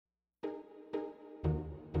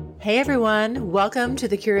Hey everyone, welcome to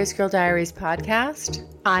the Curious Girl Diaries podcast.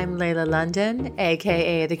 I'm Layla London,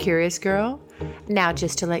 aka The Curious Girl. Now,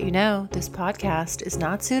 just to let you know, this podcast is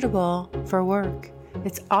not suitable for work.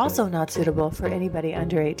 It's also not suitable for anybody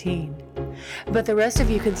under 18. But the rest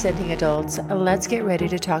of you consenting adults, let's get ready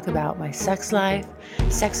to talk about my sex life,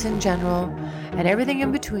 sex in general, and everything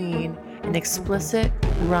in between in explicit,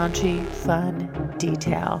 raunchy, fun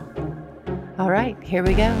detail. All right, here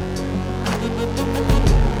we go.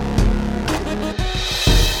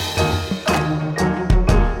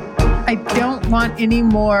 I don't want any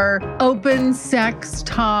more open sex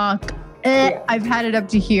talk. I've had it up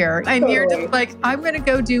to here. I'm here to I'm going to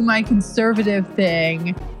go do my conservative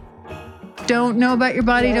thing. Don't know about your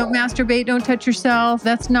body. Don't masturbate. Don't touch yourself.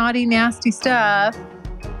 That's naughty, nasty stuff.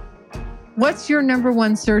 What's your number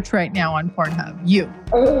one search right now on Pornhub? You.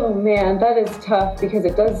 Oh man, that is tough because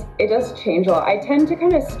it does change a lot. I tend to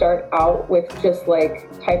kind of start out with just like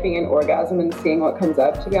typing in orgasm and seeing what comes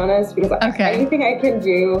up, to be honest, because anything I can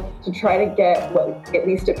do to try to get what at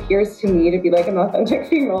least appears to me to be like an authentic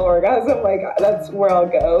female orgasm, like that's where I'll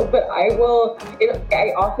go. But I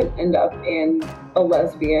often end up in a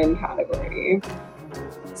lesbian category.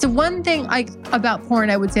 So one thing about porn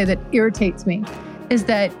I would say that irritates me is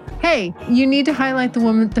that, hey, you need to highlight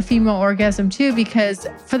the female orgasm too, because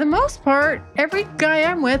for the most part, every guy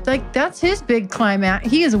I'm with, like that's his big climax.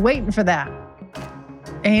 He is waiting for that.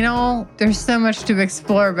 Anal, there's so much to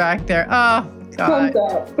explore back there. Oh God.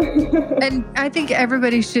 And I think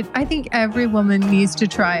every woman needs to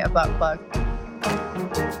try a butt plug.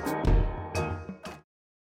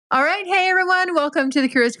 All right. Hey, everyone. Welcome to the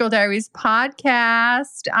Curious Girl Diaries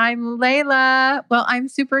podcast. I'm Layla. Well, I'm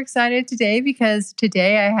super excited today because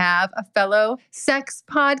today I have a fellow sex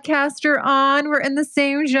podcaster on. We're in the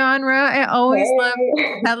same genre. I always love.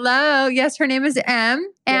 Hello. Yes, her name is Em.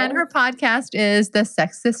 And her podcast is The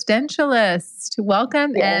Sexistentialist.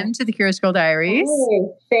 Welcome, Em, to the Curious Girl Diaries.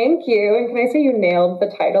 Oh, thank you. And can I say you nailed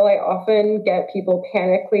the title? I often get people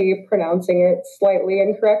panically pronouncing it slightly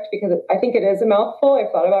incorrect because I think it is a mouthful.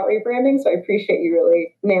 I've thought about rebranding, so I appreciate you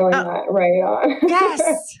really nailing that right on.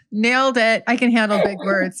 Yes, nailed it. I can handle big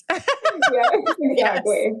words. Yes,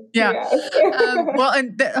 exactly. Yes. Yeah.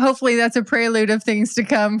 And hopefully that's a prelude of things to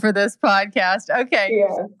come for this podcast. Okay.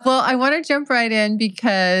 Yeah. Well, I want to jump right in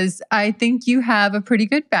because I think you have a pretty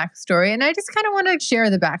good backstory, and I just kind of want to share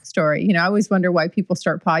the backstory. You know, I always wonder why people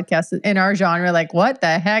start podcasts in our genre. Like, what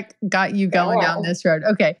the heck got you going down this road?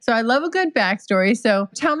 Okay. So I love a good backstory. So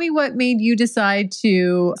tell me what made you decide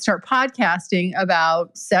to start podcasting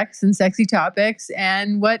about sex and sexy topics,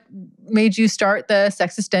 and what made you start the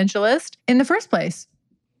Sexistentialist in the first place?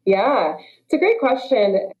 Yeah, it's a great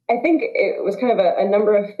question. I think it was kind of a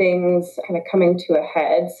number of things kind of coming to a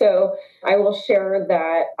head. So I will share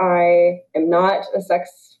that I am not a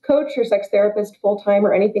sex coach or sex therapist full-time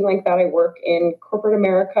or anything like that. I work in corporate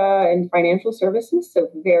America and financial services, so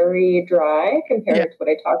very dry compared to what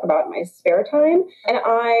I talk about in my spare time. And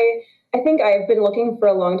I think I've been looking for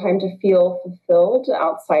a long time to feel fulfilled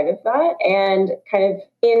outside of that. And kind of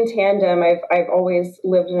in tandem, I've always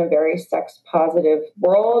lived in a very sex positive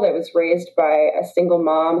world. I was raised by a single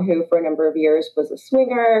mom who for a number of years was a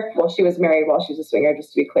swinger. Well, she was married while she was a swinger,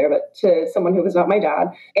 just to be clear, but to someone who was not my dad.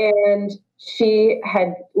 And she has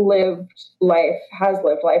lived life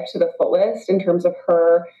to the fullest in terms of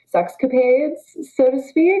her sexcapades, so to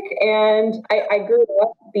speak. And I grew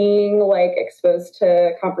up being like exposed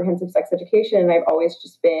to comprehensive sex education. And I've always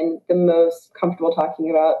just been the most comfortable talking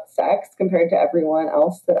about sex compared to everyone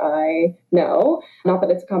else that I know. Not that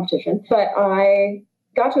it's a competition, but I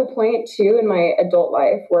got to a point too in my adult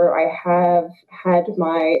life where I have had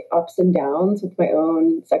my ups and downs with my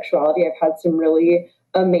own sexuality. I've had some really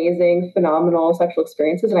amazing, phenomenal sexual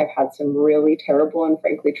experiences, and I've had some really terrible and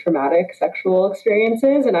frankly traumatic sexual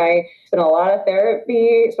experiences. And I spent a lot of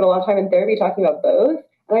time in therapy talking about both.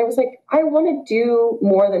 And I was like, I want to do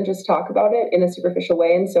more than just talk about it in a superficial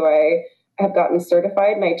way. And so I have gotten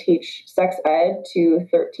certified, and I teach sex ed to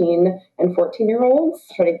 13 and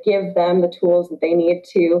 14-year-olds, try to give them the tools that they need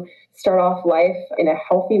to start off life in a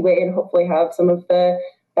healthy way and hopefully have some of the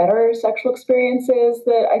better sexual experiences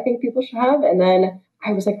that I think people should have. And then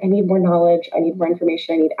I was like, I need more knowledge. I need more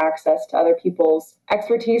information. I need access to other people's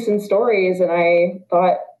expertise and stories. And I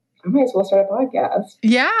thought, I might as well start a podcast.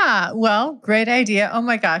 Yeah. Well, great idea. Oh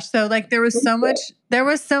my gosh. So like there was so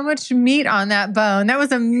much meat on that bone. That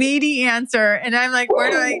was a meaty answer. And I'm like, where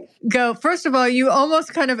do I go? First of all, you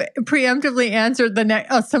almost kind of preemptively answered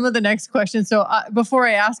some of the next questions. So before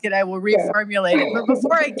I ask it, I will reformulate it. But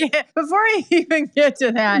before I even get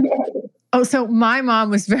to that, Oh, so my mom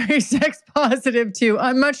was very sex positive too,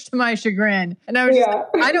 much to my chagrin. And I was just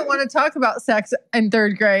like, I don't want to talk about sex in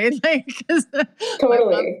third grade. Like, 'cause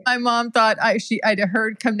Totally. my mom thought I'd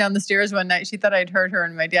heard come down the stairs one night. She thought I'd heard her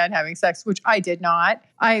and my dad having sex, which I did not.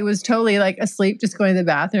 I was totally like asleep, just going to the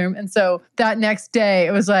bathroom. And so that next day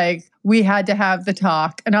it was like, we had to have the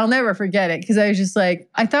talk, and I'll never forget it because I was just like,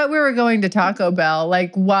 I thought we were going to Taco Bell.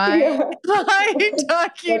 Like, why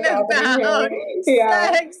talking about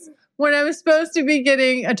sex when I was supposed to be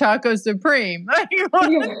getting a taco supreme? Like, what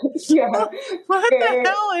the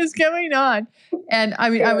hell is going on? And I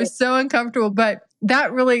mean, I was so uncomfortable, but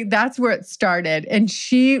that's where it started. And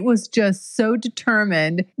she was just so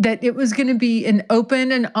determined that it was going to be an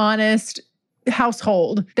open and honest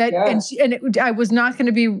household I was not going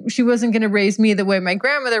to be, she wasn't going to raise me the way my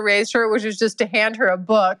grandmother raised her, which was just to hand her a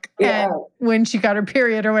book. And when she got her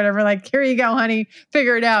period or whatever, like, here you go, honey,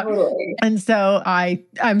 figure it out. Totally. And so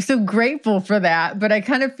I'm so grateful for that, but I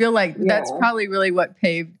kind of feel like that's probably really what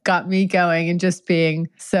got me going and just being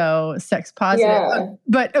so sex positive. Yeah.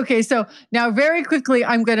 But okay, so now very quickly,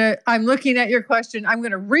 I'm looking at your question. I'm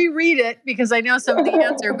going to reread it because I know some of the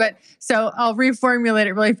answer, but so I'll reformulate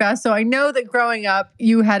it really fast. So I know that growing up,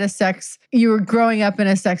 you were growing up in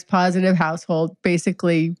a sex positive household,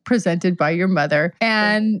 basically presented by your mother.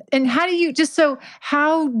 And how do you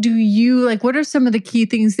like, what are some of the key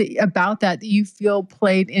things about that you feel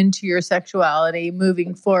played into your sexuality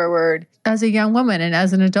moving forward as a young woman and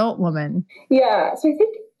as an adult woman? Yeah. So I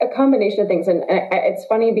think a combination of things. And it's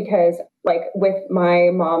funny because like with my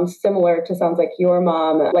mom, similar to sounds like your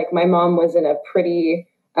mom, like my mom was in a pretty,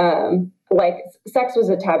 like sex was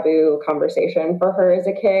a taboo conversation for her as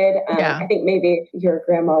a kid. I think maybe your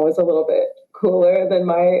grandma was a little bit cooler than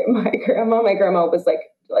my grandma. My grandma was like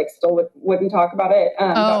still wouldn't talk about it.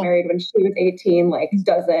 Got married when she was 18, like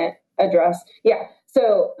doesn't address. Yeah.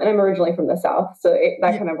 So, and I'm originally from the South, so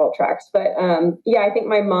that kind of all tracks. But I think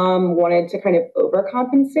my mom wanted to kind of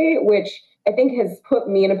overcompensate, which I think has put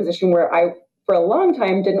me in a position where I, for a long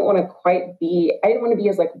time, didn't want to be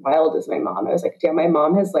as like wild as my mom. I was like, damn, my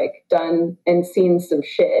mom has like done and seen some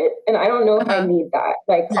shit. And I don't know if I need that.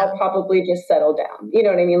 Like, I'll probably just settle down. You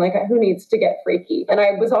know what I mean? Like, who needs to get freaky? And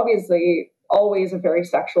I was obviously always a very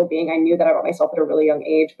sexual being. I knew that about myself at a really young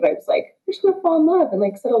age, but I was like, I'm just going to fall in love and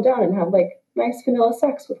like settle down and have like nice vanilla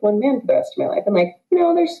sex with one man for the rest of my life. And like,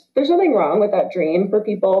 there's nothing wrong with that dream for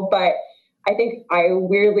people, but I think I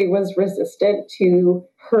weirdly was resistant to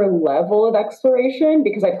her level of exploration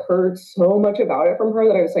because I'd heard so much about it from her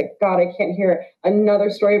that I was like, God, I can't hear another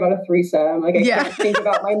story about a threesome. Like, I can't think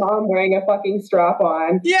about my mom wearing a fucking strap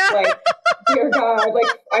on. Yeah. Like, dear God, like,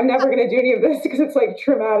 I'm never going to do any of this because it's like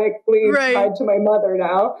traumatically tied to my mother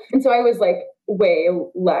now. And so I was like way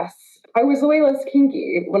less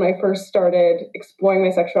kinky when I first started exploring my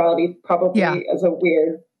sexuality, probably as a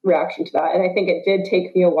weird reaction to that. And I think it did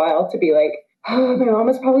take me a while to be like, oh, my mom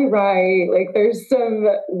was probably right. Like, there's some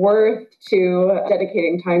worth to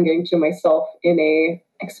dedicating time getting to myself in a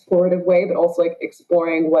explorative way, but also like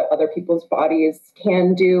exploring what other people's bodies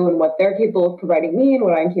can do and what they're capable of providing me and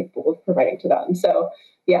what I'm capable of providing to them. So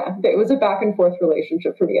yeah, it was a back and forth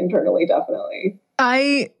relationship for me internally, definitely.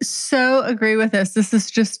 I so agree with this. This is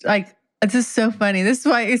just like, this is so funny. This is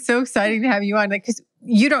why it's so exciting to have you on, like, because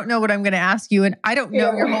you don't know what I'm going to ask you, and I don't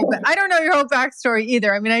know your whole backstory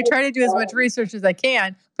either. I mean, I try to do as much research as I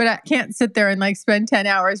can, but I can't sit there and like spend 10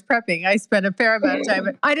 hours prepping. I spent a fair amount of time,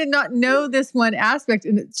 but I did not know this one aspect,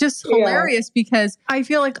 and it's just hilarious because I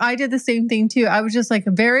feel like I did the same thing too. I was just like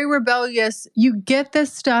very rebellious. You get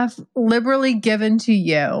this stuff liberally given to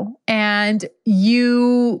you, and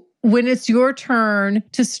when it's your turn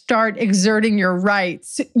to start exerting your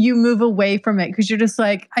rights, you move away from it because you're just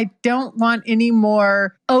like, I don't want any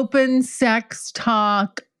more open sex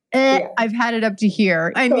talk. I've had it up to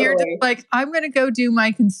here. And you're just like, I'm going to go do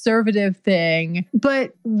my conservative thing.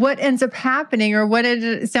 But what ends up happening, or what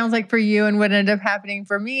it sounds like for you and what ended up happening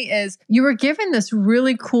for me, is you were given this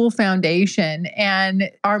really cool foundation,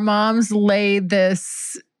 and our moms laid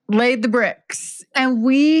the bricks, and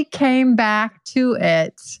we came back to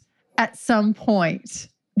it at some point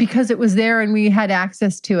because it was there and we had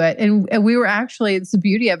access to it. And we were actually, it's the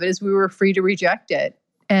beauty of it, is we were free to reject it.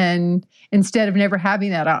 And instead of never having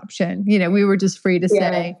that option, we were just free to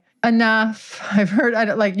say, enough. I've heard, I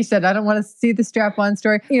don't, like you said, I don't want to see the strap-on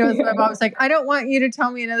story. As my mom was like, I don't want you to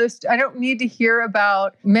tell me I don't need to hear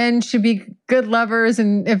about men should be good lovers.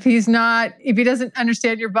 And if he doesn't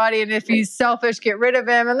understand your body and if he's selfish, get rid of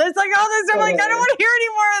him. And it's like all this. I'm like, I don't want to hear any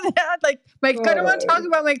more of that. Like, I don't want to talk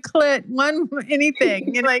about my clit,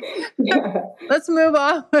 anything. Like, let's move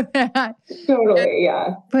on with that. Totally,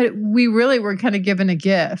 yeah. But we really were kind of given a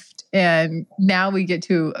gift, and now we get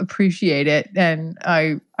to appreciate it. And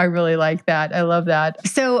I really like that. I love that.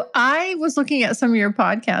 So I was looking at some of your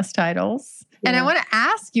podcast titles, and I want to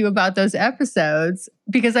ask you about those episodes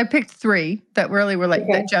because I picked 3 that really were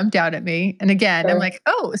that jumped out at me. And again, I'm like,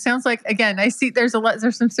 oh, it sounds like, again, I see there's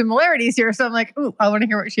some similarities here. So I'm like, ooh, I want to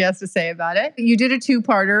hear what she has to say about it. You did a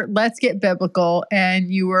 2-parter, Let's Get Biblical,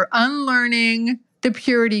 and you were unlearning the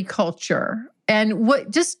purity culture. And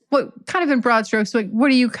what kind of in broad strokes,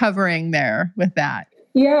 what are you covering there with that?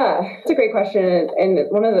 Yeah, it's a great question. And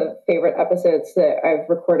one of the favorite episodes that I've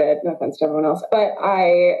recorded, no offense to everyone else, but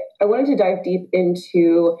I wanted to dive deep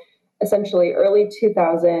into essentially early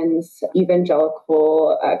 2000s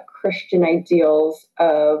evangelical Christian ideals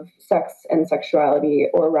of sex and sexuality,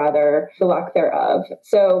 or rather the lack thereof.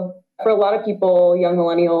 So for a lot of people, young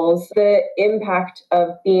millennials, the impact of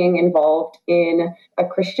being involved in a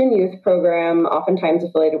Christian youth program, oftentimes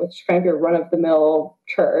affiliated with kind of your run-of-the-mill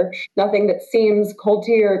church, nothing that seems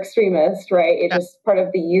culty or extremist, right? It's just part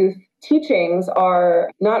of the youth teachings are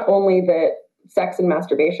not only that sex and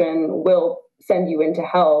masturbation will send you into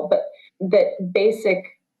hell, but that basic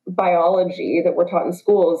biology that we're taught in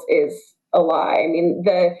schools is a lie. I mean,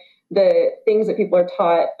 the things that people are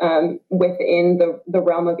taught within the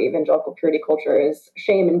realm of evangelical purity culture is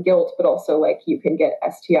shame and guilt, but also like you can get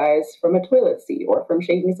STIs from a toilet seat or from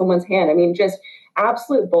shaking someone's hand. I mean, just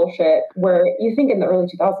absolute bullshit where you think in the early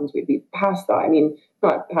 2000s we'd be past that. I mean,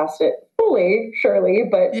 not past it fully, surely,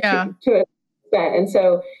 but to an extent. And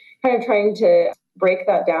so kind of trying to break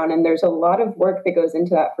that down. And there's a lot of work that goes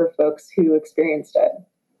into that for folks who experienced it.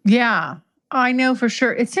 Yeah. I know for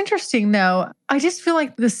sure. It's interesting though. I just feel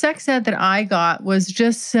like the sex ed that I got was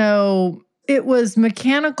just it was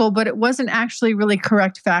mechanical, but it wasn't actually really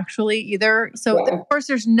correct factually either. So of course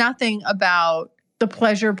there's nothing about the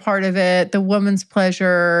pleasure part of it, the woman's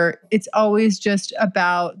pleasure. It's always just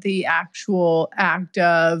about the actual act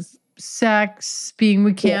of sex being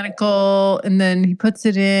mechanical, and then he puts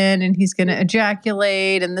it in and he's going to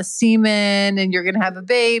ejaculate and the semen and you're going to have a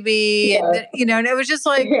baby. And then, and it was just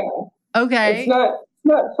like, okay. It's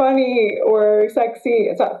not funny or sexy.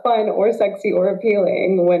 It's not fun or sexy or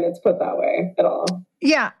appealing when it's put that way at all.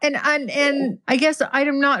 Yeah. And I guess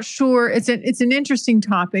I'm not sure. It's an interesting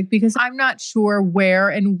topic because I'm not sure where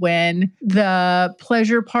and when the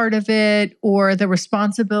pleasure part of it or the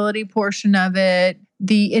responsibility portion of it,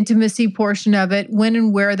 the intimacy portion of it, when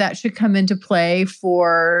and where that should come into play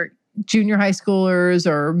for junior high schoolers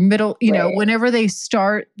or middle, whenever they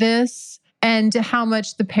start this. And how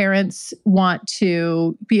much the parents want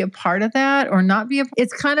to be a part of that or not be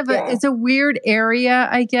it's kind of it's a weird area,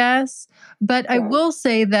 I guess. But I will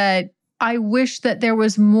say that I wish that there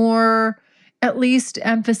was more, at least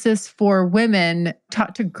emphasis for women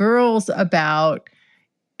taught to girls about,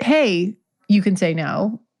 hey, you can say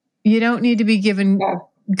no. You don't need to be giving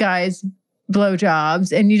guys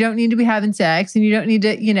blowjobs, and you don't need to be having sex, and you don't need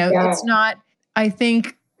to, it's not, I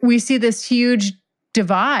think we see this huge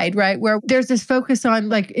divide, right? Where there's this focus on,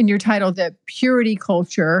 like in your title, the purity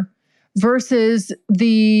culture versus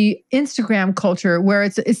the Instagram culture, where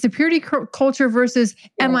it's the purity culture versus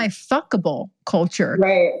am I fuckable culture?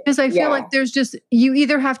 Right. Because I feel like there's just, you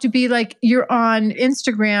either have to be like, you're on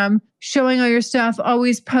Instagram showing all your stuff,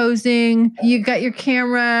 always posing, you got your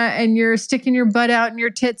camera and you're sticking your butt out and your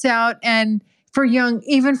tits out. And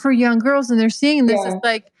even for young girls, and they're seeing this, it's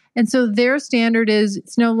like, and so their standard is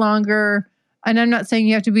it's no longer, and I'm not saying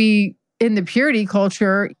you have to be in the purity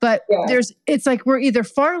culture, but it's like we're either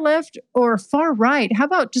far left or far right. How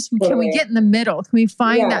about can we get in the middle? Can we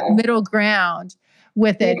find that middle ground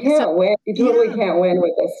with it? You can't win. You totally can't win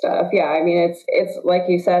with this stuff. Yeah. I mean, it's like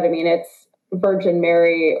you said, I mean, it's Virgin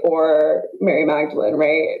Mary or Mary Magdalene,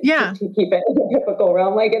 right? Yeah. To keep it in the biblical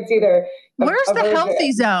realm. Like it's either where's the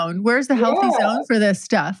healthy zone? Where's the healthy zone for this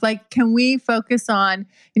stuff? Like, can we focus on,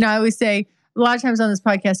 I always say, a lot of times on this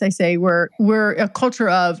podcast, I say we're a culture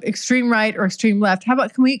of extreme right or extreme left. How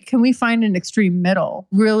about can we find an extreme middle?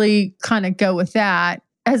 Really kind of go with that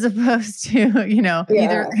as opposed to,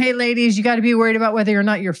 either, hey, ladies, you got to be worried about whether or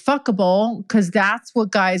not you're fuckable because that's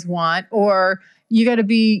what guys want, or you got to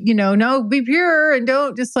be, no, be pure and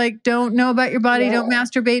don't know about your body, don't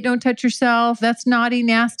masturbate, don't touch yourself. That's naughty,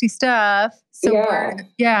 nasty stuff. So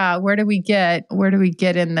where do we get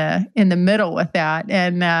in the middle with that?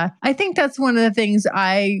 And I think that's one of the things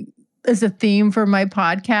is a theme for my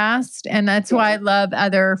podcast, and that's why I love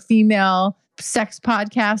other female sex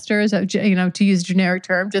podcasters, to use a generic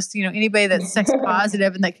term, just, anybody that's sex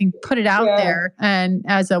positive and that can put it out there. And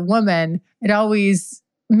as a woman, it always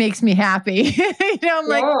makes me happy. I'm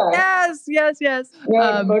like, yes. Yeah,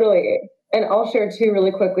 totally. And I'll share too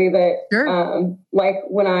really quickly that, like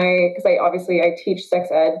because I teach sex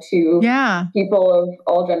ed to people of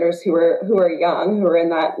all genders who are young, who are in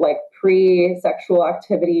that like pre-sexual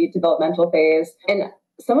activity developmental phase. And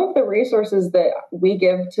some of the resources that we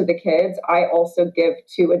give to the kids, I also give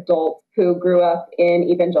to adults who grew up in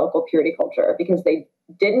evangelical purity culture because they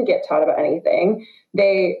didn't get taught about anything.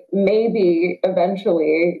 They maybe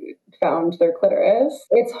eventually found their clitoris.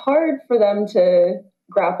 It's hard for them to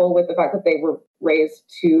grapple with the fact that they were raised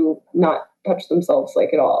to not touch themselves like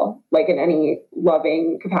at all, like in any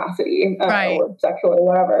loving capacity or sexual or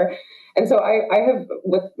whatever. And so I have,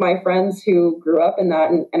 with my friends who grew up in that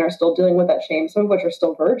and are still dealing with that shame, some of which are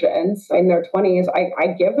still virgins in their 20s, I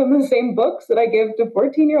give them the same books that I give to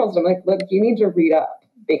 14-year-olds. I'm like, look, you need to read up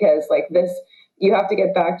because like this, you have to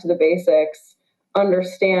get back to the basics,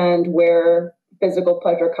 understand where physical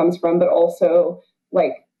pleasure comes from, but also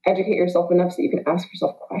like educate yourself enough so you can ask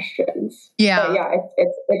yourself questions. But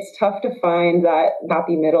it's tough to find that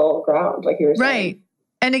happy middle ground, like you were saying. Right.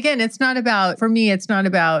 And again, it's not about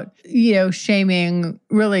shaming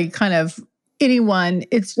really kind of anyone.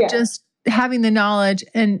 It's just having the knowledge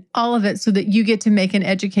and all of it so that you get to make an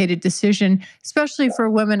educated decision, especially for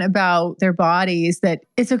women about their bodies, that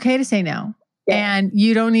it's okay to say no. And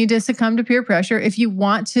you don't need to succumb to peer pressure. If you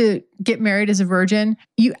want to get married as a virgin,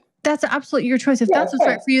 that's absolutely your choice. If that's what's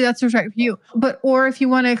right for you, that's what's right for you. Or if you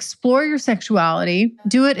want to explore your sexuality,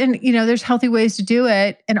 do it. And, there's healthy ways to do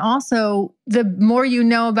it. And also the more you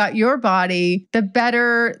know about your body, the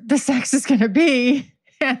better the sex is going to be.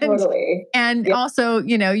 And also,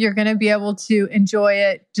 you're going to be able to enjoy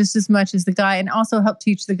it just as much as the guy, and also help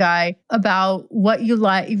teach the guy about what you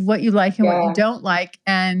like and what you don't like.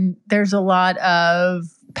 And there's a lot of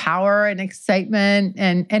power and excitement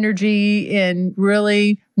and energy in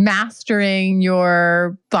really mastering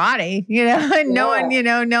your body, and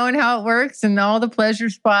knowing how it works and all the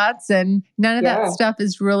pleasure spots, and none of that stuff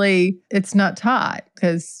is really, it's not taught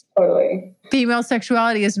because female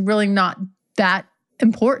sexuality is really not that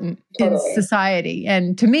important in society.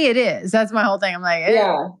 And to me, it is. That's my whole thing. I'm like,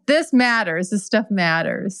 this matters. This stuff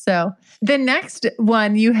matters. So the next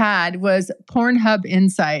one you had was Pornhub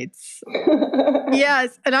Insights.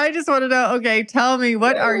 Yes. And I just want to know, okay, tell me,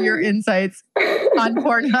 what are your insights on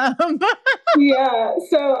Pornhub?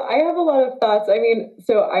 So I have a lot of thoughts. I mean,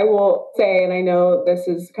 so I will say, and I know this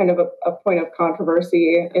is kind of a point of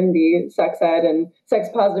controversy in the sex ed and sex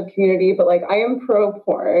positive community, but like I am pro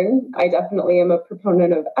porn. I definitely am a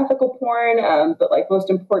proponent of ethical porn. But like most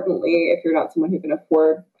importantly, if you're not someone who can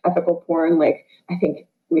afford ethical porn, like I think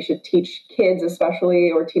we should teach kids, especially,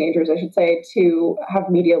 or teenagers, I should say, to have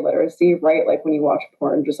media literacy, right? Like when you watch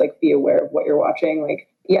porn, just like be aware of what you're watching. Like,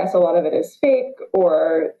 yes, a lot of it is fake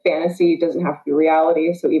or fantasy, doesn't have to be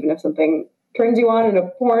reality. So even if something turns you on in a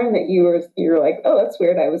porn that you're like, oh, that's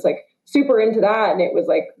weird. I was like super into that and it was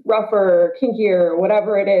like rougher, kinkier,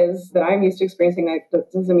 whatever it is that I'm used to experiencing, like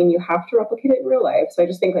that doesn't mean you have to replicate it in real life. So I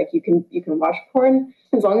just think like you can watch porn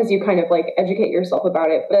as long as you kind of like educate yourself about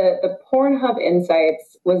it. The Pornhub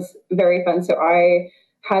Insights was very fun. So I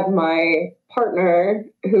had my partner,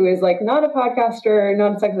 who is like not a podcaster,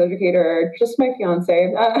 not a sex educator, just my fiance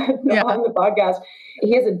on the podcast.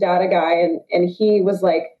 He is a data guy, and he was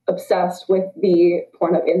like obsessed with the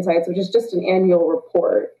Pornhub Insights, which is just an annual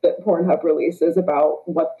report that Pornhub releases about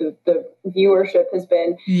what the viewership has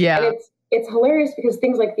been. Yeah. And it's hilarious because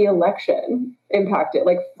things like the election impacted.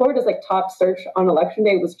 Like Florida's like top search on election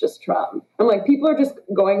day was just Trump. I'm like, people are just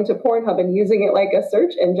going to Pornhub and using it like a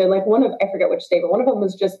search engine. Like I forget which state, but one of them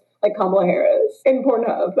was just like Kamala Harris in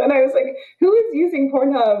Pornhub. And I was like, who is using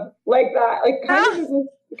Pornhub like that? Like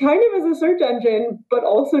kind of as a search engine, but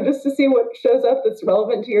also just to see what shows up that's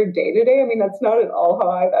relevant to your day to day. I mean, that's not at all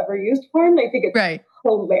how I've ever used porn. I think it's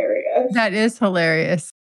hilarious. That is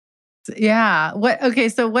hilarious. Yeah. What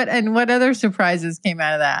other surprises came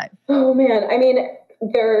out of that? Oh man. I mean,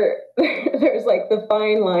 there's like the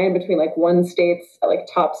fine line between like one state's like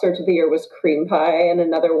top search of the year was cream pie and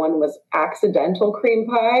another one was accidental cream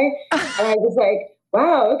pie. And I was like,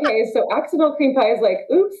 Wow. Okay. So accidental cream pie is like,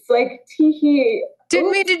 oops, like tee. Didn't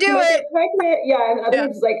Oops, mean to do can I get it. pregnant? Yeah. And the other Yeah.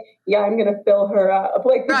 one's like, yeah, I'm going to fill her up.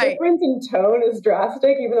 Like the Right. difference in tone is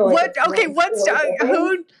drastic, even though like What? it's Okay. one difference.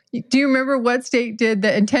 Who? Do you remember what state did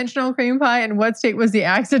the intentional cream pie and what state was the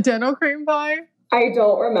accidental cream pie? I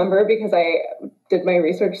don't remember because I did my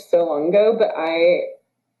research so long ago, but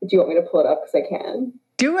do you want me to pull it up? Because I can.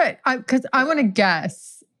 Do it. Because I want to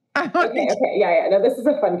guess. Okay. Yeah. No, this is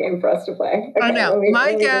a fun game for us to play. Okay. I know. My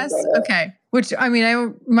let me guess. just write it. Okay. Which, I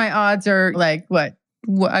mean, my odds are like what?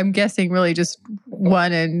 I'm guessing really just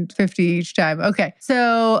 1 in 50 each time. Okay.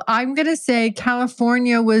 So I'm going to say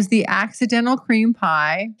California was the accidental cream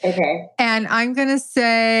pie. Okay. And I'm going to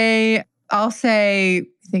say, I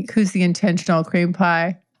think who's the intentional cream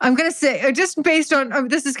pie? I'm going to say, just based on,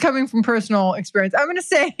 this is coming from personal experience, I'm going to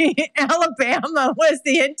say Alabama was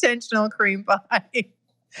the intentional cream pie.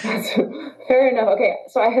 Fair enough. Okay,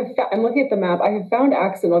 so I'm looking at the map. I have found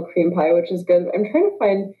accidental cream pie, which is good. I'm trying to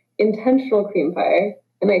find intentional cream pie,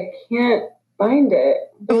 and I can't find it.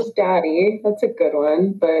 There's Daddy. That's a good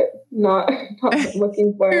one, but not what I'm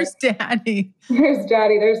looking for. There's Daddy.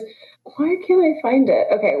 Why can't I find it?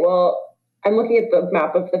 Okay, well, I'm looking at the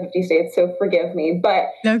map of the 50 states, so forgive me. But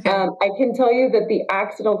okay. I can tell you that the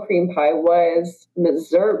accidental cream pie was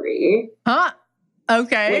Missouri. Huh?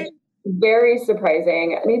 Okay. Very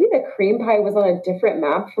surprising. Maybe the cream pie was on a different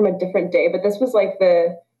map from a different day, but this was like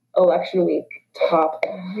the election week top.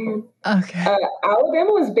 Okay.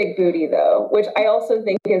 Alabama was big booty though, which I also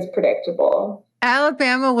think is predictable.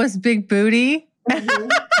 Alabama was big booty? Mm-hmm.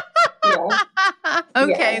 Yeah.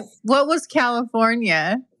 Okay. Yes. What was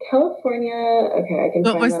California? California. Okay, I can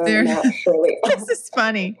what find was that their... on the map, surely. This is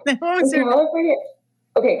funny. What was California?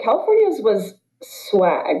 Okay, California's was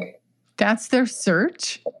swag. That's their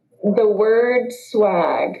search? The word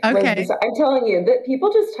swag. Okay. I'm telling you that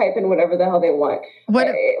people just type in whatever the hell they want. I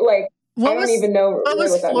don't even know. What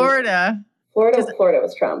was Florida? Florida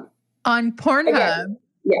was Trump. On Pornhub. Again,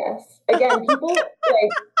 yes. Again, people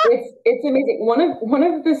it's amazing. One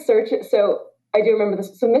of the searches. So I do remember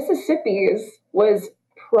this. So Mississippi's was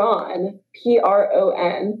prawn,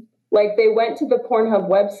 PRON. Like they went to the Pornhub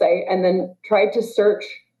website and then tried to search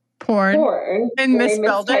porn and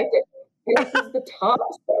misspelled it. And this is the top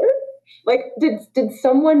search. Like, did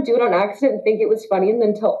someone do it on accident and think it was funny and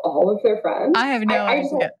then tell all of their friends? I have no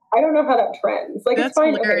idea. I don't know how that trends. Like, that's it's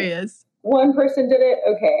fine. Hilarious. Okay, one person did it,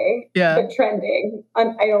 okay. Yeah. But trending,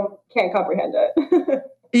 can't comprehend it.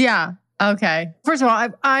 Yeah. Okay. First of all,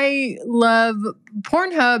 I love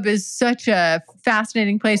Pornhub is such a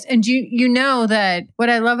fascinating place. And you know that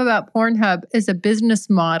what I love about Pornhub is a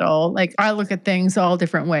business model. Like I look at things all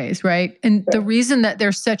different ways, right? And the reason that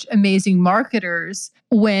they're such amazing marketers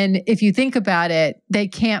if you think about it, they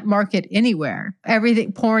can't market anywhere.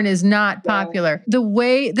 Porn is not popular.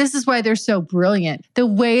 This is why they're so brilliant. The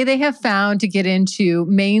way they have found to get into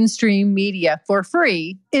mainstream media for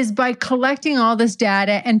free is by collecting all this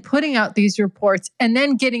data and putting out these reports and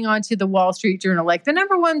then getting onto the Wall Street Journal, like the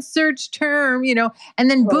number one search term, and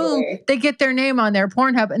then boom, they get their name on their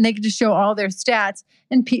Pornhub and they can just show all their stats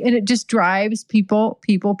and it just drives people,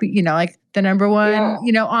 like the number one,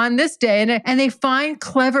 on this day. And they find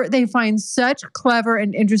such clever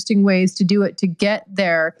and interesting ways to do it, to get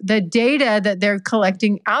the data that they're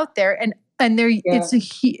collecting out there. And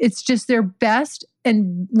it's just their best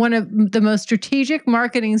and one of the most strategic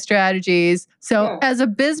marketing strategies. So as a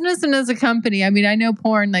business and as a company, I mean, I know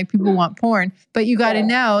porn, like people want porn, but you got to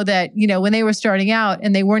know that, when they were starting out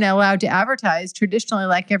and they weren't allowed to advertise traditionally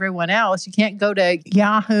like everyone else, you can't go to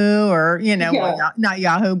Yahoo or, well, not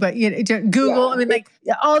Yahoo, but Google. I mean, like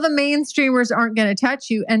all the mainstreamers aren't going to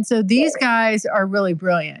touch you. And so these guys are really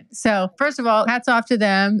brilliant. So first of all, hats off to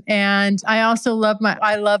them. And I also love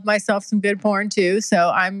myself some good porn too.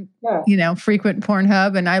 So I'm, frequent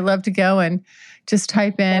Pornhub, and I love to go and just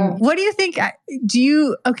type in. What do you think?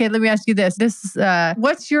 Okay, let me ask you this.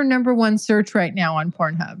 What's your number one search right now on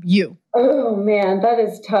Pornhub? You. Oh man, that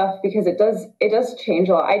is tough because it does change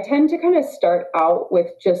a lot. I tend to kind of start out with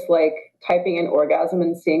just like typing in orgasm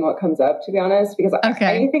and seeing what comes up, to be honest, because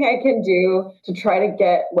anything I can do to try to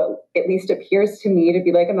get what at least appears to me to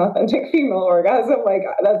be like an authentic female orgasm, like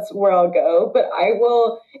that's where I'll go. But I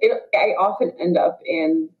often end up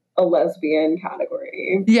in a lesbian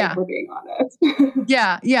category. If we're being honest.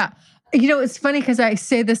 Yeah. It's funny because I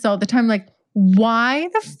say this all the time, like, why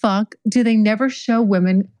the fuck do they never show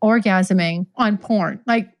women orgasming on porn?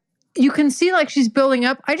 Like, you can see like she's building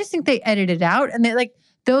up. I just think they edit it out and they like,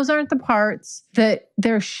 those aren't the parts that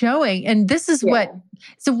they're showing. And this is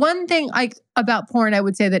so one thing about porn, I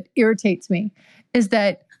would say that irritates me is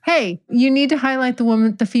that hey, you need to highlight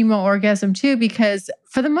the female orgasm too, because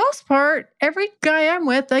for the most part, every guy I'm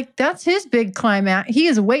with, like that's his big climax. He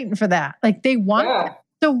is waiting for that. Like they want that.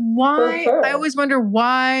 So why, sure. I always wonder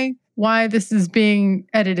why this is being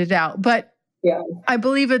edited out. But I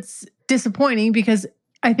believe it's disappointing because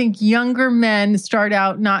I think younger men start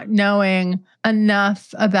out not knowing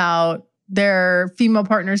enough about their female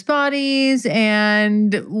partner's bodies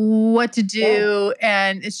and what to do.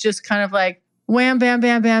 And it's just kind of like, wham, bam,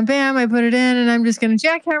 bam, bam, bam. I put it in and I'm just going to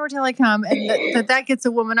jackhammer till I come. And that gets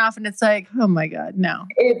a woman off. And it's like, oh my God, no.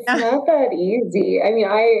 It's not that easy. I mean,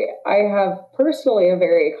 I have personally a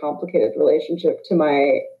very complicated relationship to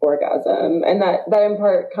my orgasm. And that in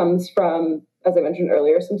part comes from, as I mentioned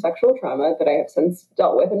earlier, some sexual trauma that I have since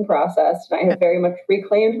dealt with and processed. And I have very much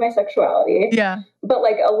reclaimed my sexuality. Yeah. But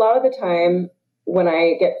like a lot of the time when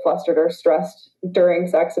I get flustered or stressed during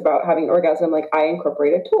sex about having an orgasm, like I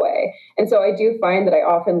incorporate a toy. And so I do find that I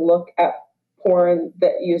often look at porn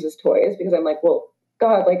that uses toys because I'm like, well,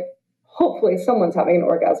 God, like hopefully someone's having an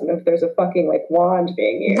orgasm if there's a fucking like wand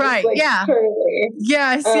being used. Right. Like, yeah. Surely.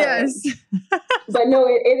 Yes. Yes. But no,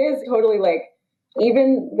 it is totally like,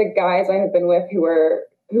 even the guys I have been with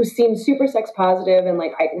who seem super sex positive and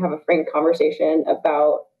like I can have a frank conversation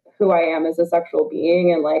about who I am as a sexual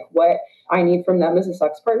being and like what I need from them as a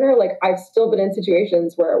sex partner. Like I've still been in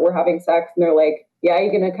situations where we're having sex and they're like, yeah,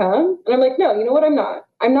 you gonna come? And I'm like, no, you know what? I'm not,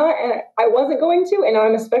 and I wasn't going to, and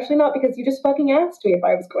I'm especially not because you just fucking asked me if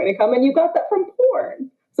I was going to come and you got that from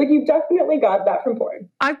porn. It's like, you definitely got that from porn.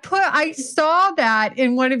 I saw that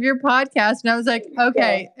in one of your podcasts and I was like,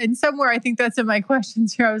 okay. Yeah. And somewhere, I think that's in my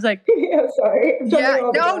questions here. I was like, yeah, sorry. Yeah,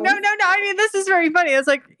 no. I mean, this is very funny. It's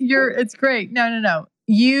like, it's great. No.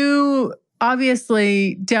 You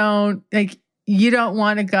obviously don't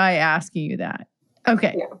want a guy asking you that.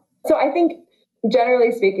 Okay. Yeah. So I think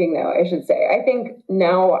generally speaking, though, I should say, I think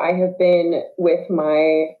now I have been with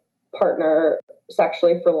my partner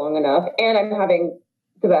sexually for long enough and I'm having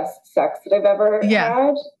the best sex that I've ever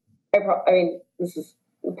had. I mean, this is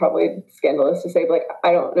probably scandalous to say, but like,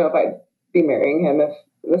 I don't know if I'd be marrying him if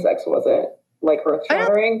the sex wasn't like earth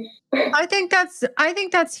shattering. I think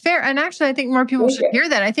that's fair. And actually, I think more people should hear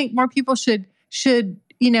that. I think more people should,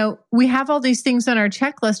 we have all these things on our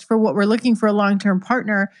checklist for what we're looking for a long-term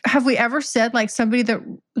partner. Have we ever said like somebody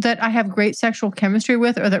that I have great sexual chemistry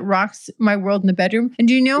with or that rocks my world in the bedroom? And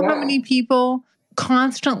do you know how many people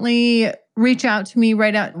constantly reach out to me,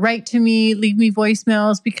 write to me, leave me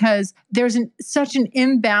voicemails because there's such an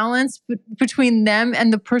imbalance between them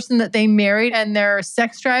and the person that they married and their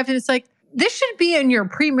sex drive. And it's like, this should be in your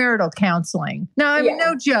premarital counseling. Now, I mean,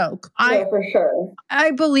 no joke. Yeah, for sure.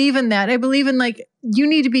 I believe in that. I believe in like, you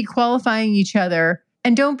need to be qualifying each other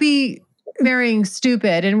and don't be marrying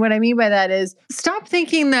stupid. And what I mean by that is stop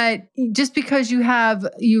thinking that just because you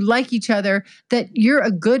like each other, that you're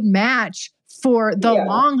a good match for the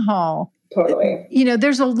long haul. Totally.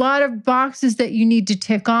 There's a lot of boxes that you need to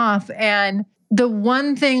tick off. And the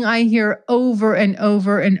one thing I hear over and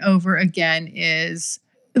over and over again is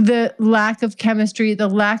the lack of chemistry, the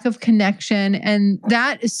lack of connection. And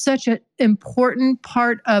that is such an important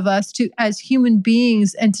part of us as human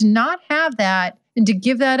beings. And to not have that and to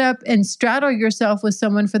give that up and straddle yourself with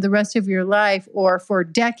someone for the rest of your life or for a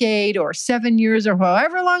decade or 7 years or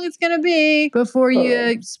however long it's going to be before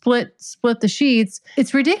you split the sheets,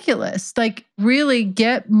 it's ridiculous. Like really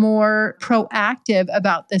get more proactive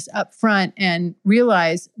about this up front and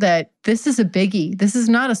realize that this is a biggie. This is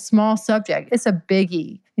not a small subject. It's a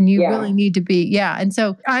biggie. And you really need to be, And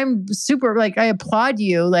so I'm super, I applaud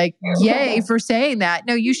you, yay for saying that.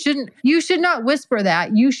 No, you shouldn't. You should not whisper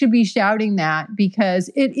that. You should be shouting that because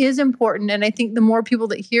it is important. And I think the more people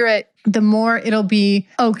that hear it, the more it'll be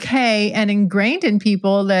okay and ingrained in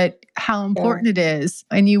people that how important it is.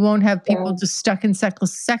 And you won't have people just stuck in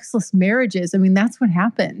sexless marriages. I mean, that's what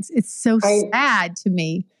happens. It's so sad to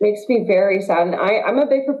me. Makes me very sad. And I'm a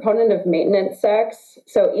big proponent of maintenance sex.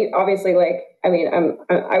 So obviously,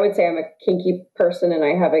 I would say I'm a kinky person and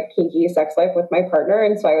I have a kinky sex life with my partner.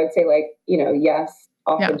 And so I would say yes,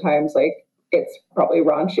 oftentimes it's probably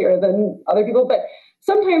raunchier than other people, but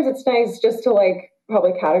sometimes it's nice just to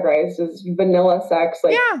probably categorized as vanilla sex.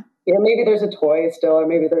 Maybe there's a toy still, or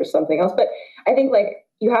maybe there's something else. But I think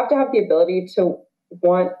you have to have the ability to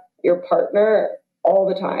want your partner all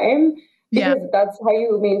the time because that's how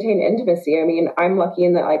you maintain intimacy. I mean, I'm lucky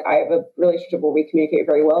in that I have a relationship where we communicate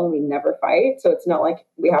very well and we never fight. So it's not like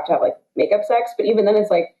we have to have makeup sex. But even then it's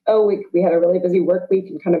like, oh, we had a really busy work week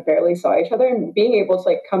and kind of barely saw each other, and being able to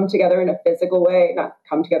like come together in a physical way, not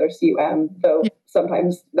come together cum, though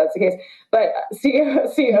sometimes that's the case, but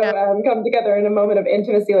cum, come together in a moment of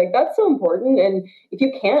intimacy, like that's so important. And if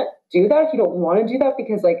you can't do that, if you don't want to do that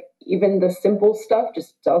because like even the simple stuff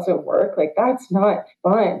just doesn't work, like that's not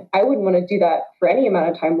fun. I wouldn't want to do that for any amount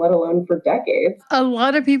of time, let alone for decades. A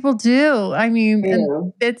lot of people do. I mean,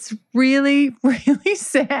 and it's really, really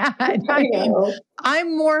sad. I mean,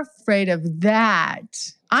 I'm more afraid of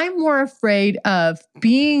that. I'm more afraid of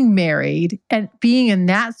being married and being in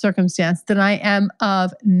that circumstance than I am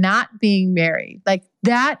of not being married. Like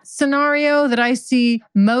that scenario that I see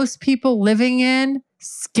most people living in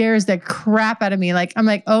scares the crap out of me. Like, I'm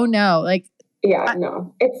like, oh no, like,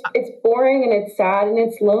 no, it's boring and it's sad and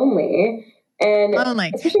it's lonely. And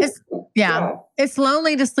lonely. It's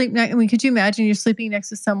lonely to sleep. I mean, could you imagine you're sleeping next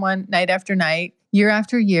to someone night after night, year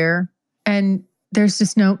after year, and there's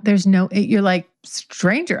you're like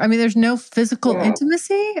stranger. I mean, there's no physical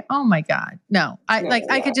intimacy. Oh my God. No,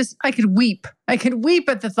 I could weep. I could weep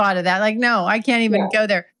at the thought of that. Like, no, I can't even go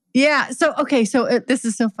there. Yeah. So, okay. So this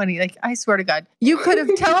is so funny. Like, I swear to God, you could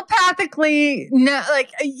have telepathically,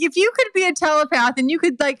 if you could be a telepath and you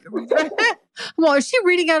could like, well, is she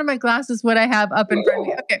reading out of my glasses what I have up in front of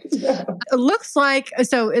me? Okay. It looks like,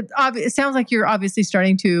 so it sounds like you're obviously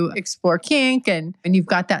starting to explore kink and you've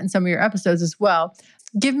got that in some of your episodes as well.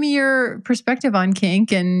 Give me your perspective on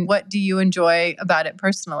kink and what do you enjoy about it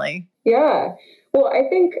personally? Yeah. Well, I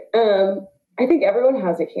think everyone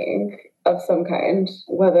has a kink of some kind,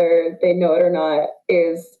 whether they know it or not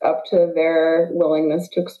is up to their willingness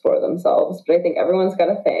to explore themselves. But I think everyone's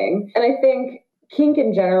got a thing. And I think kink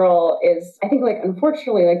in general is, I think like,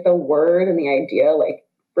 unfortunately, like the word and the idea like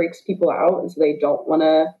freaks people out. And so they don't want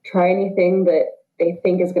to try anything that they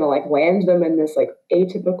think is going to like land them in this like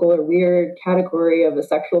atypical or weird category of a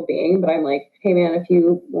sexual being. But I'm like, hey man, if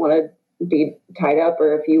you want to be tied up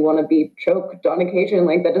or if you want to be choked on occasion,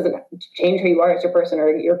 like that doesn't change who you are as a person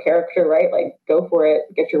or your character, right? Like go for it,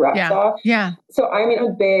 get your rocks off. Yeah. So I'm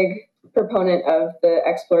a big proponent of the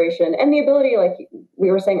exploration and the ability, like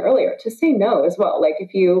we were saying earlier, to say no as well. Like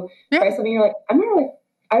if you try something, you're like,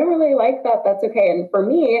 I don't really like that. That's okay. And for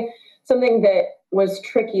me, something that was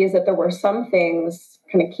tricky is that there were some things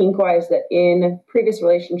kind of kink wise that in previous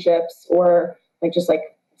relationships or like just like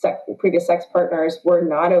previous sex partners were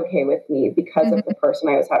not okay with me because of the person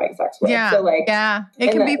I was having sex with. Yeah. So like,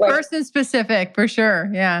 it can be person specific for sure.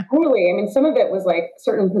 Yeah. Totally. I mean, some of it was like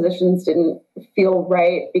certain positions didn't feel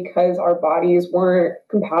right because our bodies weren't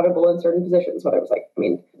compatible in certain positions, whether it was like, I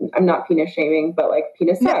mean, I'm not penis shaming, but like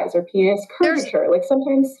penis size or penis curvature. Like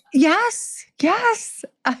sometimes. Yes.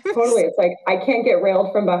 Totally. It's like, I can't get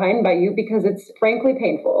railed from behind by you because it's frankly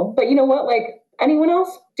painful. But you know what? Like anyone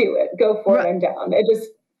else, do it. Go for it. I'm down. It just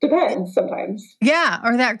depends sometimes. Yeah.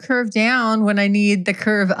 Or that curve down when I need the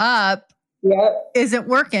curve up isn't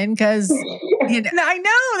working because you know, I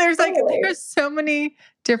know there's like, there's so many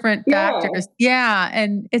different factors. Yeah.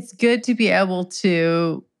 And it's good to be able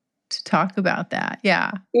to talk about that. Yeah.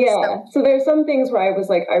 Yeah. So there's some things where I was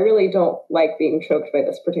like, I really don't like being choked by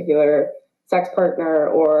this particular sex partner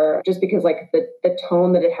or just because like the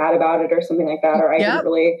tone that it had about it or something like that, or I didn't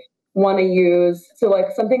really want to use. So like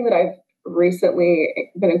something that I've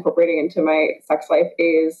recently been incorporating into my sex life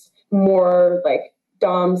is more like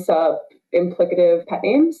dom sub implicative pet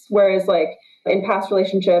names. Whereas like in past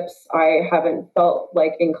relationships, I haven't felt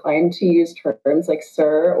like inclined to use terms like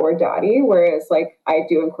sir or daddy. Whereas like I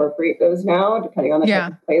do incorporate those now depending on the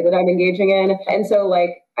type of play that I'm engaging in. And so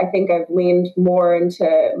like, I think I've leaned more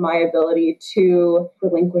into my ability to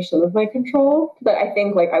relinquish some of my control. But I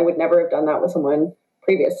think like I would never have done that with someone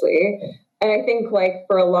previously. And I think like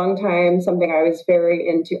for a long time, something I was very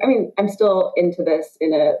into, I mean, I'm still into this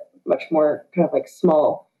in a much more kind of like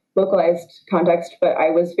small localized context, but I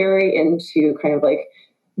was very into kind of like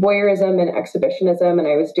voyeurism and exhibitionism. And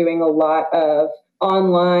I was doing a lot of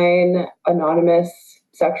online anonymous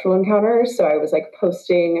sexual encounters. So I was like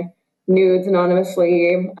posting nudes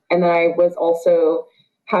anonymously. And then I was also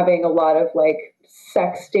having a lot of like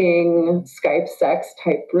sexting, Skype sex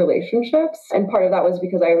type relationships. And part of that was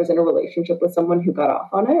because I was in a relationship with someone who got off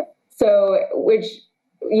on it. So, which,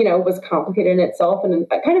 you know, was complicated in itself and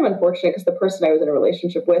kind of unfortunate because the person I was in a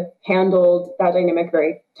relationship with handled that dynamic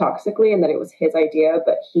very toxically and that it was his idea,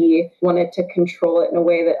 but he wanted to control it in a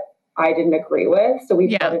way that I didn't agree with. So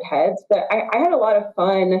we butted heads. But I had a lot of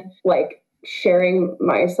fun, like sharing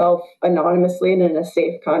myself anonymously and in a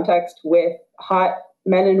safe context with hot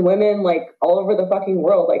men and women like all over the fucking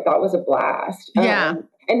world. Like that was a blast.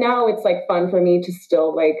 And now it's like fun for me to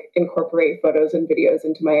still like incorporate photos and videos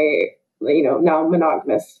into my now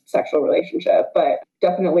monogamous sexual relationship, but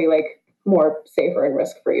definitely like more safer and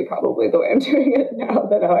risk-free, probably the way I'm doing it now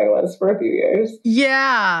than how I was for a few years.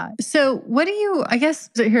 Yeah. So what do you, I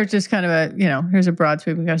guess here's just kind of here's a broad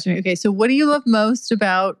sweeping question. Okay. So what do you love most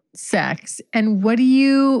about sex, and what do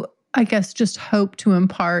you, I guess, just hope to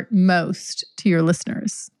impart most to your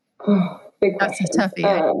listeners? Big question. That's a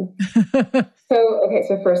toughie.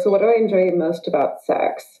 So first, what do I enjoy most about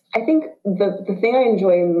sex? I think the thing I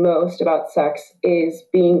enjoy most about sex is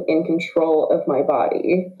being in control of my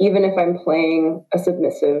body, even if I'm playing a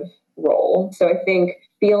submissive role. So I think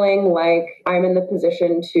feeling like I'm in the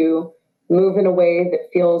position to move in a way that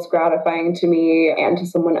feels gratifying to me and to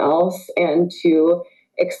someone else, and to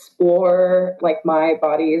explore like my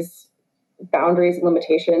body's boundaries and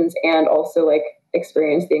limitations, and also like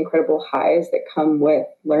experience the incredible highs that come with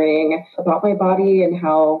learning about my body and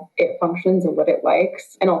how it functions and what it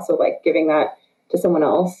likes, and also like giving that to someone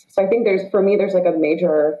else. So I think there's like a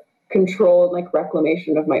major controlled like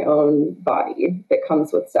reclamation of my own body that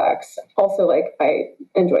comes with sex. Also, like I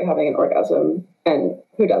enjoy having an orgasm, and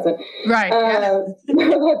who doesn't? Right. That's a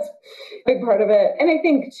big part of it. And I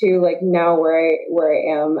think too, like now where I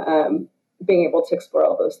am, being able to explore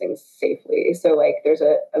all those things safely. So like there's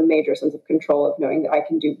a major sense of control of knowing that I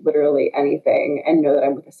can do literally anything and know that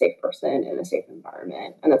I'm with a safe person in a safe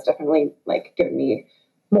environment. And that's definitely like given me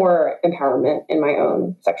more empowerment in my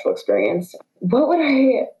own sexual experience. What would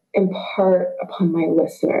I impart upon my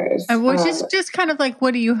listeners? Which is just kind of like,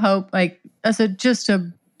 what do you hope, like as just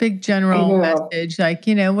a big general message, like,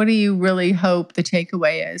 what do you really hope the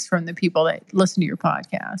takeaway is from the people that listen to your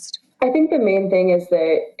podcast? I think the main thing is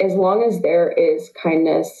that as long as there is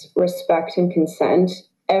kindness, respect, and consent,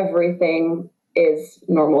 everything is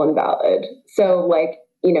normal and valid. So like,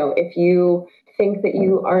 if you think that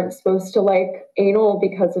you aren't supposed to like anal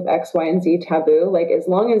because of X, Y, and Z taboo, like as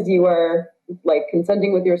long as you are like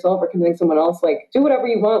consenting with yourself or consenting someone else, like do whatever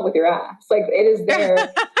you want with your ass. Like it is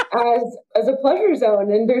there as a pleasure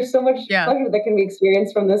zone. And there's so much pleasure that can be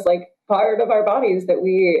experienced from this like part of our bodies that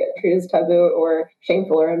we treat as taboo or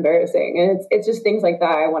shameful or embarrassing. And it's just things like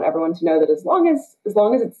that. I want everyone to know that as long as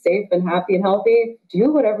it's safe and happy and healthy,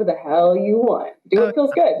 do whatever the hell you want. Do what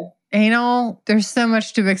feels good. Anal, there's so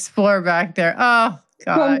much to explore back there. Oh,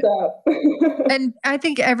 God. Thumbs up. And I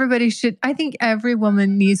think every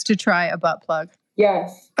woman needs to try a butt plug.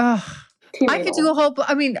 Yes. I could do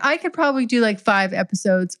I could probably do like 5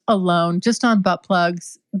 episodes alone just on butt plug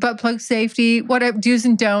safety, do's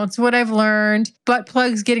and don'ts, what I've learned, butt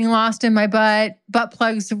plugs getting lost in my butt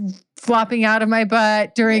plugs flopping out of my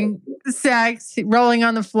butt during sex, rolling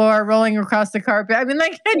on the floor, rolling across the carpet. I mean,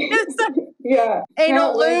 like,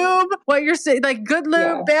 anal lube, what you're saying, like good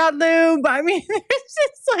lube, bad lube. I mean, it's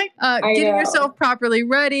just like getting yourself properly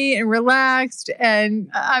ready and relaxed. And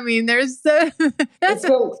I mean, it's a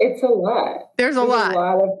lot. There's a lot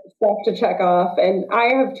of stuff to check off. And I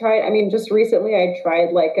have tried, just recently I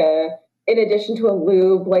tried like in addition to a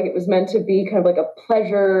lube, like it was meant to be kind of like a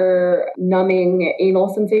pleasure numbing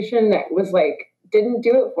anal sensation that was like, didn't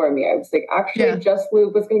do it for me. I was like, actually just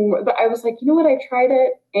lube was getting more, but I was like, you know what? I tried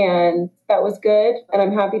it and that was good. And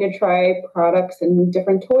I'm happy to try products and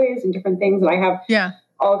different toys and different things. And I have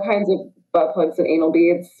all kinds of butt plugs and anal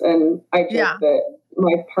beads. And I joke that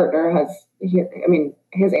my partner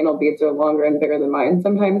his anal beads are longer and bigger than mine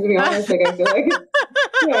sometimes, to be honest. Like I feel like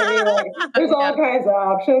there's all kinds of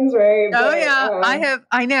options, right?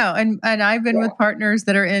 I know. And I've been with partners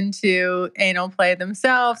that are into anal play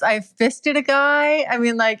themselves. I've fisted a guy. I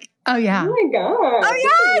mean, like, oh yeah. Oh my God. Oh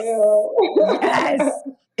yes. Yes.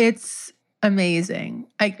 It's amazing.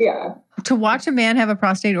 Like to watch a man have a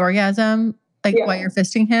prostate orgasm, like while you're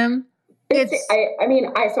fisting him. I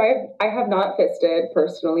have not fisted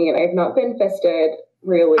personally, and I have not been fisted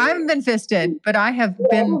really. I haven't been fisted, but I have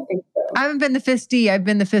been. I don't think so. I haven't been the fistee. I've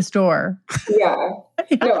been the fistor. No,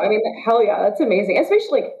 hell yeah, that's amazing.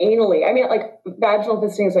 Especially like anally. Like vaginal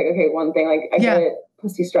fisting is like, okay, one thing. Like I get it,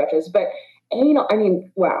 pussy stretches, but anal.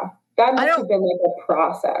 Wow. That must have been like a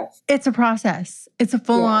process. It's a process. It's a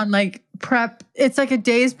full on like prep. It's like a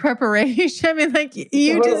day's prepreparation. Like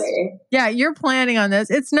you're planning on this.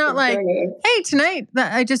 It's not like, hey, tonight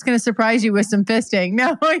I'm just going to surprise you with some fisting.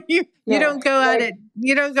 No, you don't go at it.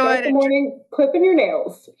 You don't go at it. Morning, clipping your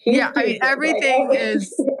nails. Everything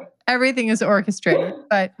is orchestrated,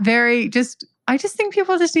 but I just think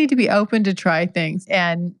people just need to be open to try things.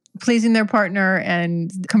 And pleasing their partner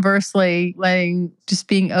and conversely just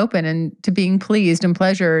being open and to being pleased and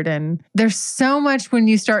pleasured. And there's so much when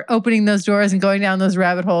you start opening those doors and going down those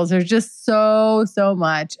rabbit holes. There's just so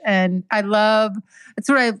much. And that's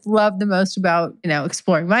what I've loved the most about,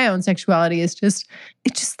 exploring my own sexuality is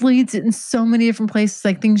it just leads in so many different places,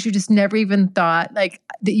 like things you just never even thought like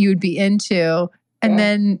that you would be into. And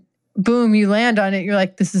then boom, you land on it. You're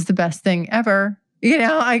like, this is the best thing ever.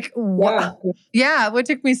 What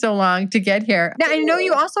took me so long to get here. Now, I know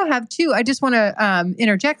you also have too, I just want to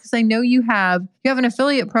interject because I know you have an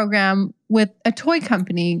affiliate program with a toy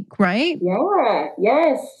company, right? Yeah.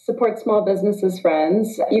 Yes. Support small businesses,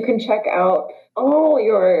 friends. You can check out all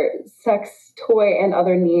your sex, toy, and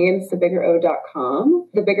other needs, thebiggero.com.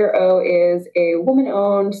 The Bigger O is a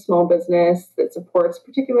woman-owned small business that supports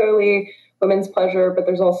particularly women's pleasure, but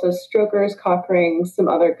there's also strokers, cock rings, some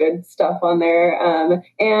other good stuff on there.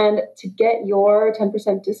 And to get your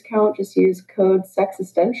 10% discount, just use code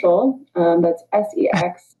Sexistential. That's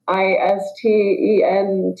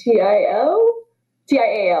SEXISTENTIAL.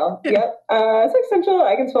 Yep. Sexistential.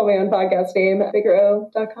 I can spell my own podcast name,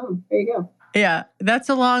 biggero.com. There you go. Yeah, that's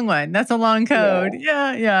a long one. That's a long code.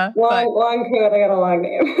 Yeah. Long code. I got a long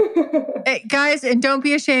name. Hey, guys, and don't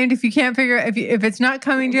be ashamed if you can't figure if it's not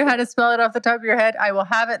coming to you how to spell it off the top of your head. I will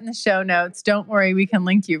have it in the show notes. Don't worry, we can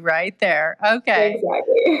link you right there. Okay.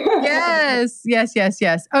 Exactly. Yes.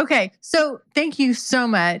 Okay, so thank you so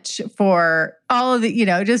much for all of the,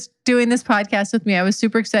 just doing this podcast with me. I was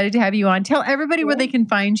super excited to have you on. Tell everybody where they can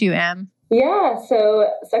find you, Em. Yeah, so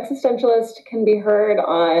Sexistentialist can be heard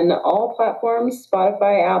on all platforms,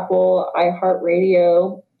 Spotify, Apple,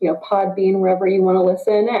 iHeartRadio, Podbean, wherever you want to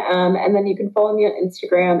listen. And then you can follow me on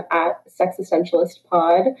Instagram at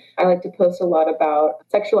SexistentialistPod. I like to post a lot about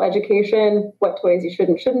sexual education, what toys you should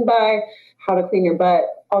and shouldn't buy, how to clean your butt,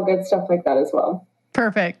 all good stuff like that as well.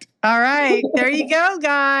 Perfect. All right. There you go,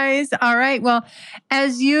 guys. All right. Well,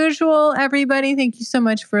 as usual, everybody, thank you so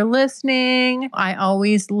much for listening. I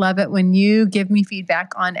always love it when you give me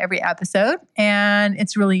feedback on every episode, and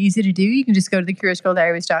it's really easy to do. You can just go to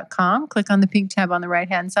thecuriousgirldiaries.com, click on the pink tab on the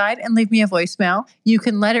right-hand side, and leave me a voicemail. You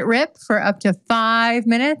can let it rip for up to 5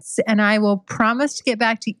 minutes, and I will promise to get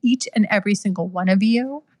back to each and every single one of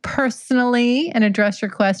you personally and address your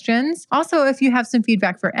questions. Also, if you have some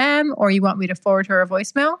feedback for Em or you want me to forward her a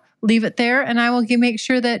voicemail, leave it there and I will make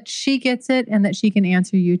sure that she gets it and that she can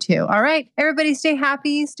answer you too. All right. Everybody stay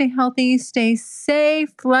happy, stay healthy, stay safe.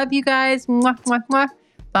 Love you guys. Mwah, mwah, mwah.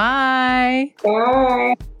 Bye.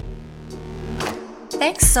 Bye.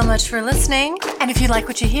 Thanks so much for listening. And if you like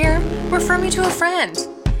what you hear, refer me to a friend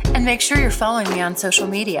and make sure you're following me on social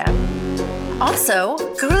media. Also,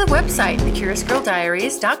 go to the website,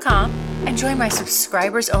 thecuriousgirldiaries.com, and join my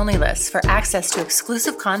subscribers-only list for access to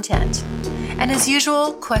exclusive content. And as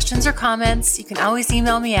usual, questions or comments, you can always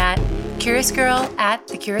email me at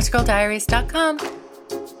curiousgirl@thecuriousgirldiaries.com.